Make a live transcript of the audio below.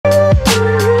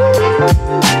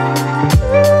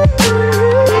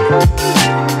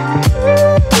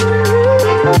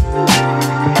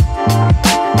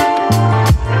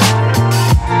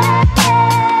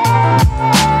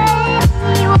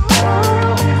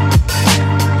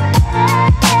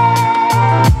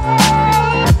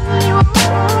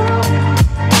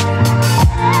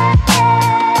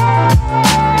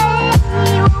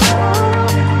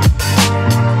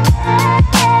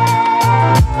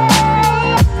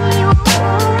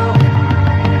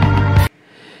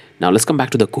Now let's come back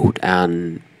to the code,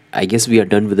 and I guess we are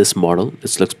done with this model.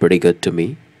 This looks pretty good to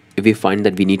me. If we find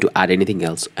that we need to add anything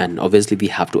else, and obviously we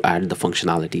have to add the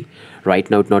functionality. Right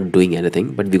now it's not doing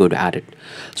anything, but we're going to add it.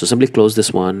 So simply close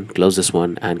this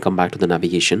one, and come back to the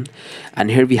navigation.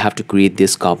 And here we have to create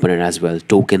this component as well,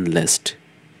 token list.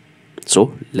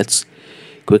 So let's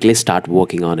quickly start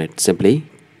working on it. Simply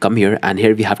come here, and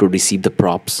here we have to receive the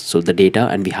props, so the data,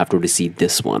 and we have to receive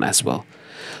this one as well.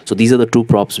 So these are the two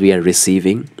props we are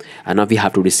receiving, and now we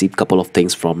have to receive a couple of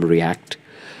things from React.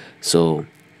 So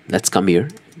let's come here.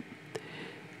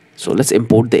 So let's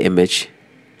import the image,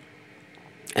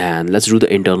 and let's do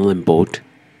the internal import.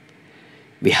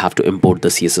 We have to import the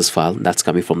CSS file that's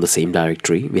coming from the same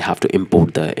directory. We have to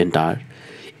import the entire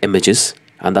images,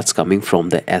 and that's coming from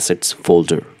the assets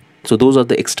folder. So those are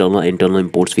the external and internal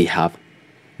imports we have.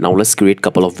 Now let's create a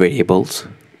couple of variables.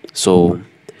 So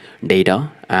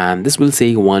data, and this will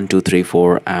say 1 2 3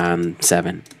 4 and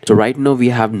 7. So right now we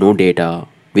have no data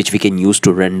which we can use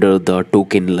to render the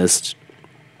token list,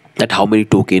 that how many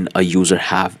token a user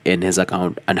have in his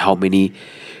account and how many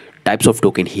types of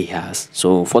token he has.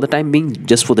 So for the time being,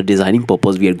 just for the designing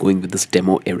purpose, we are going with this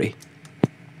demo array,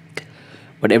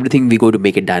 but everything we're going to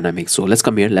make it dynamic. So let's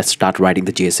come here, let's start writing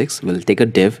the JSX. We'll take a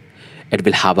div, it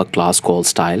will have a class called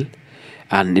style,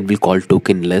 and it will call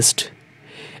token list.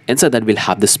 Inside that we'll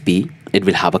have this p, it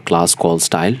will have a class called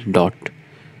style dot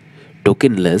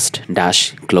token list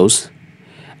dash close,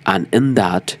 and in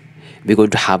that we're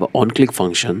going to have an on click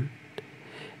function,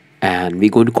 and we're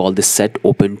going to call this set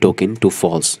open token to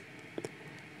false,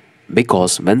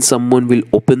 because when someone will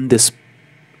open this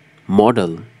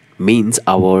model means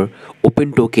our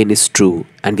open token is true,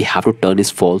 and we have to turn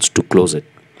is false to close it.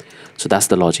 So that's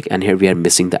the logic, and here we are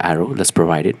missing the arrow. Let's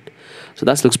provide it. So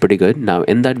that looks pretty good. Now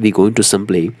in that we're going to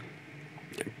simply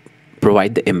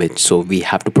provide the image. So we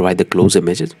have to provide the close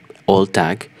images, all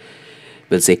tag,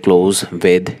 we'll say close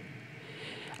with,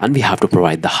 and we have to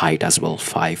provide the height as well,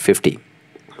 550.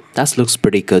 That looks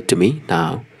pretty good to me.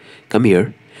 Now come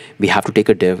here, we have to take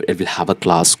a div, it will have a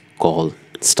class called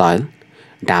style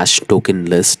dash token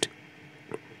list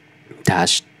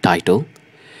dash title.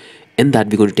 In that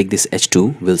we're going to take this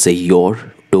h2, we'll say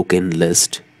your token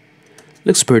list.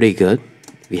 Looks pretty good.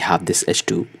 We have this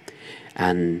h2,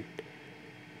 and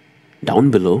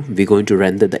down below we're going to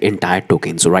render the entire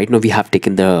token. So right now we have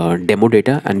taken the demo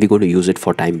data and we're going to use it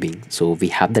for time being. So we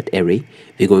have that array,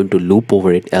 we're going to loop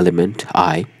over it element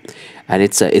I, and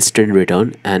it's a string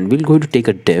return, and we're going to take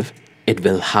a div, it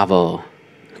will have a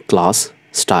class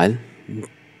style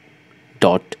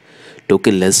dot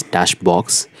token list dash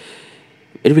box.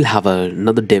 It will have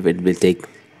another div, it will take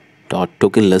dot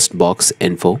token list box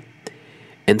info.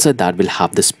 Inside that we'll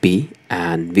have this p,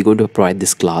 and we're going to provide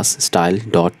this class style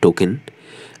dot token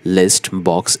list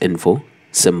box info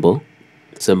symbol,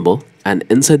 and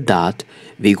inside that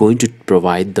we're going to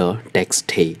provide the text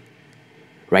hey.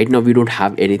 Right now we don't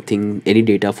have any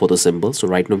data for the symbol, so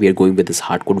right now we are going with this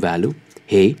hardcode value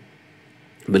hey.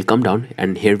 We'll come down,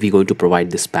 and here we're going to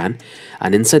provide this span,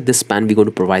 and inside this span we're going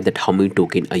to provide that how many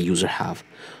token a user have.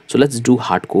 So let's do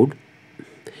hardcode,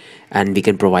 and we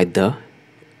can provide the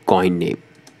coin name,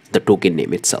 the token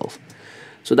name itself.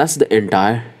 So that's the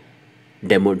entire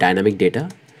demo dynamic data,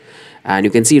 and you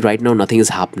can see right now nothing is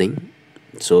happening.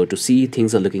 So to see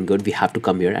things are looking good, we have to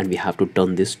come here and we have to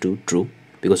turn this to true,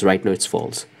 because right now it's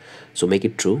false. So make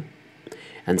it true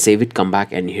and save it, come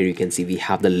back, and here you can see we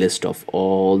have the list of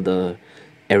all the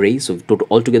arrays. So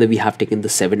altogether we have taken the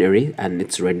 7 array, and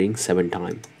it's rendering 7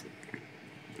 times.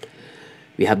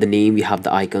 We have the name, we have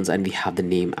the icons, and we have the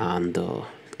name, and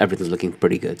everything's looking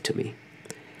pretty good to me.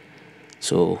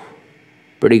 So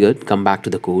pretty good. Come back to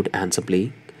the code and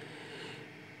simply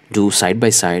do side by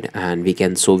side, and we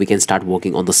can start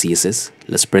working on the CSS.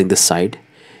 Let's bring this side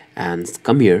and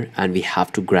come here, and we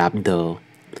have to grab the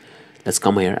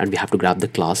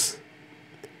class,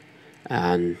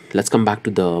 and let's come back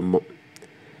to the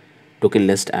token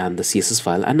list and the CSS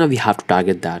file, and now we have to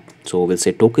target that. So we'll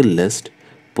say token list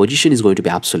position is going to be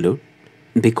absolute,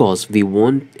 because we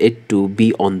want it to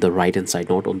be on the right hand side,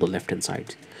 not on the left hand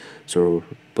side. So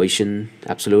position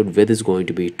absolute, width is going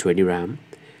to be 20 RAM,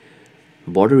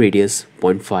 border radius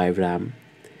 0.5 RAM,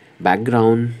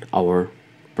 background our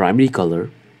primary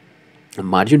color,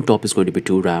 margin top is going to be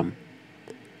 2 RAM,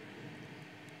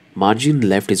 margin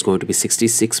left is going to be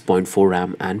 66.4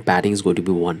 RAM, and padding is going to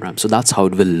be 1 RAM. So that's how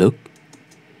it will look.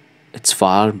 It's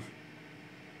far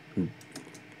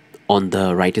on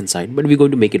the right hand side, but we're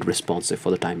going to make it responsive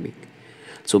for the time being.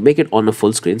 So make it on a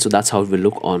full screen. So that's how it will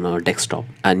look on our desktop.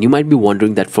 And you might be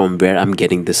wondering that from where I'm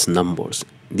getting these numbers.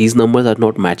 These numbers are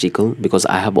not magical because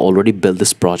I have already built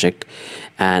this project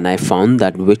and I found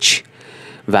that which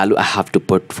value I have to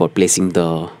put for placing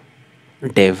the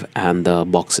div and the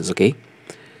boxes. Okay,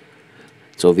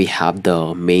 so we have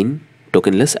the main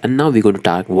token list, and now we're going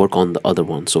to work on the other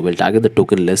one. So we'll target the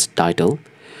token list title.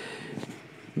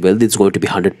 Wealth is going to be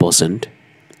 100%.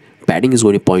 Padding is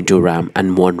going to be 0.2 RAM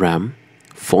and 1 RAM.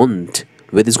 Font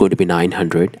width is going to be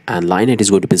 900 and line height is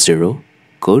going to be 0.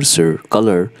 Cursor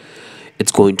color,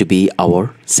 it's going to be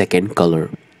our second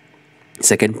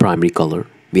primary color.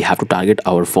 We have to target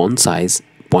our font size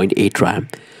 0.8 RAM.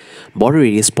 Border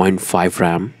radius 0.5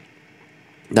 RAM.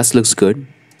 That looks good.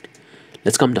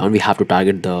 Let's come down. We have to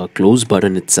target the close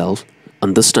button itself.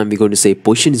 And this time we're going to say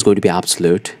position is going to be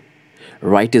absolute.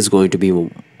 Right is going to be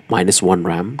 -1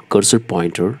 RAM. Cursor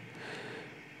pointer.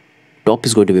 Top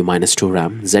is going to be -2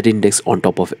 RAM. Z index on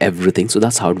top of everything. So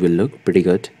that's how it will look. Pretty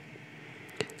good.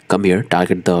 Come here.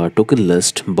 Target the token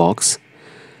list box.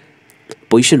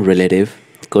 Position relative.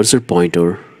 Cursor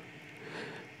pointer.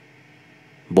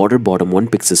 Border bottom 1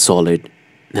 pixel solid.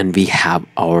 And we have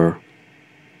our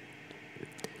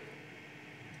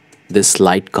this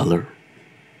light color.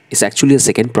 It's actually a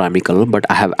second primary color, but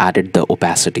I have added the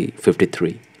opacity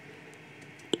 53.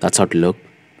 That's how it look.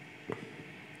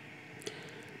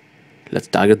 Let's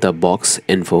target the box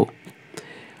info.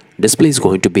 Display is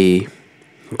going to be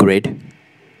grid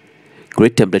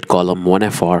template column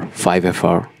 1FR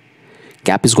 5FR.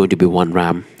 Cap is going to be 1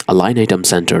 RAM. Align item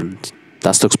centered.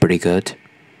 That looks pretty good.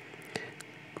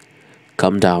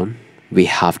 Come down. We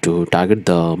have to target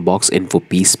the box info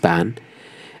P span,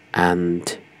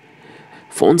 and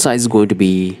font size is going to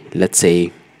be, let's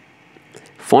say,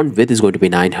 font width is going to be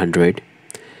 900.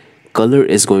 Color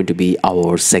is going to be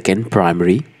our second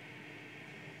primary,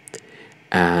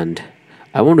 and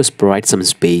I want to provide some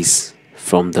space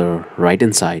from the right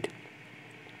hand side.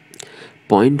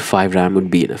 0.5 RAM would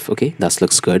be enough. Okay, that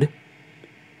looks good.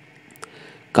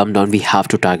 Come down. We have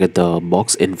to target the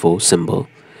box info symbol,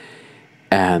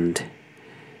 and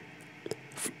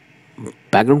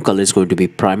background color is going to be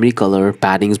primary color.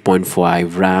 Padding is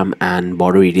 0.5 RAM and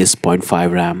border radius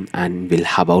 0.5 RAM, and we'll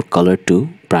have out color to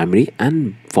primary,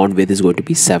 and font width is going to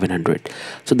be 700.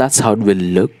 So that's how it will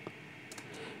look.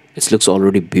 It looks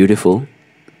already beautiful.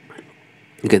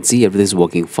 You can see everything is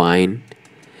working fine,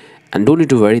 and don't need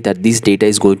to worry that this data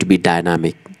is going to be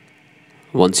dynamic.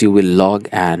 Once you will log,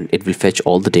 and it will fetch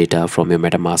all the data from your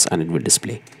MetaMask and it will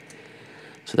display.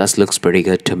 So that looks pretty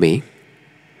good to me.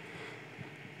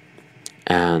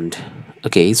 And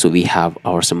okay, so we have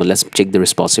our symbol. Let's check the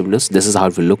responsiveness. This is how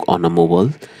it will look on a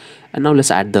mobile. And now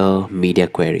let's add the media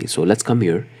query. So let's come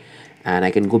here, and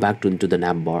I can go back into the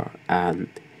nav bar, and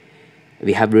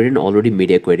we have written already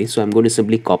media query. So I'm going to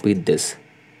simply copy this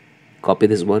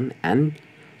one and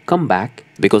come back,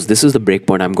 because this is the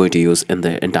breakpoint I'm going to use in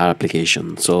the entire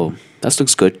application. So that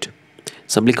looks good.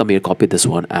 Simply come here, copy this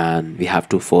one, and we have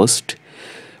to first,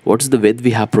 what is the width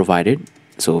we have provided?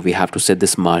 So we have to set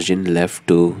this margin left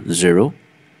to 0.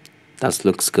 That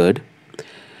looks good.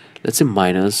 Let's say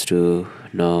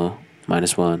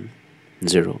 -1,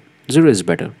 0. 0 is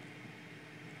better.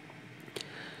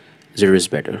 0 is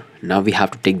better. Now we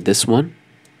have to take this one,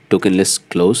 token list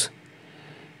close,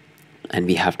 and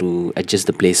we have to adjust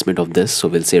the placement of this. So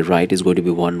we'll say right is going to be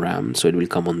 1 RAM, so it will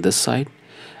come on this side,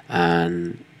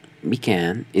 and we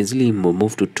can easily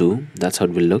move to 2. That's how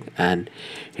it will look. And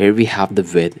here we have the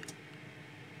width.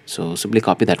 So simply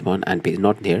copy that one and paste,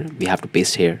 not here, we have to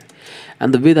paste here.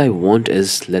 And the width I want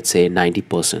is, let's say,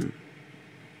 90%.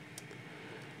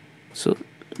 So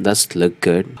that's look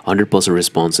good. 100%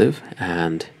 responsive,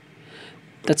 and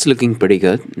that's looking pretty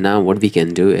good. Now what we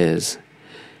can do is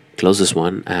close this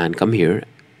one and come here.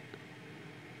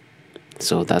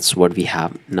 So that's what we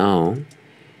have. Now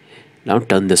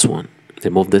turn this one,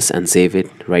 remove this and save it.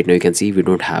 Right now you can see we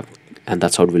don't have, and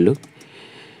that's how it will look.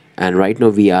 And right now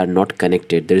we are not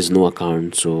connected, there is no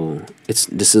account, so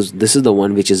this is the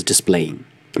one which is displaying,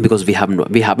 because we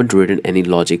haven't written any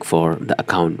logic for the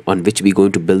account on which we're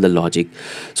going to build the logic.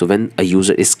 So when a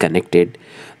user is connected,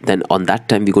 then on that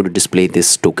time we're going to display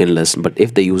this token list. But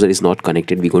if the user is not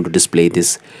connected, we're going to display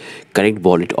this connect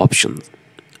wallet option.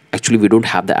 Actually we don't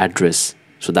have the address,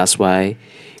 so that's why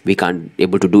we can't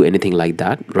able to do anything like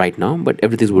that right now, but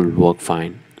everything will work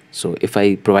fine. So if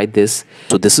I provide this,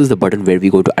 so this is the button where we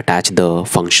go to attach the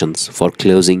functions for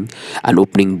closing and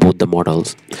opening both the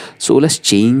models. So let's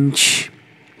change,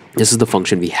 this is the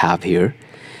function we have here,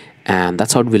 and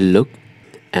that's how it will look.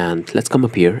 And let's come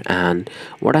up here, and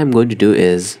what I'm going to do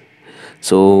is,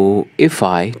 so if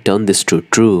I turn this to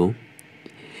true,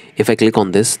 If I click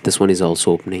on this one is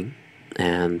also opening.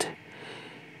 And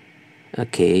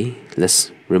okay,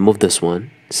 let's remove this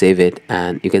one, save it,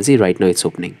 and you can see right now it's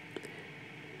opening.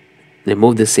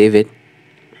 Remove this, save it,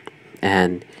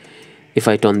 and if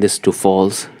I turn this to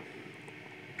false,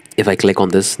 if I click on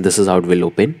this is how it will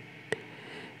open.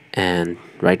 And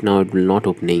right now it will not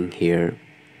opening here.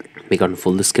 We can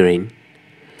full the screen.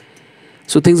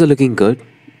 So things are looking good,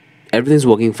 everything's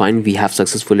working fine. We have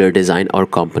successfully designed our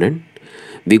component.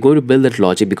 We're going to build that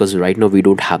logic because right now we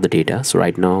don't have the data, so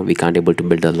right now we can't able to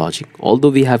build the logic, although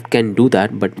we have can do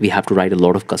that, but we have to write a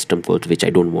lot of custom codes, which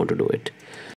I don't want to do it.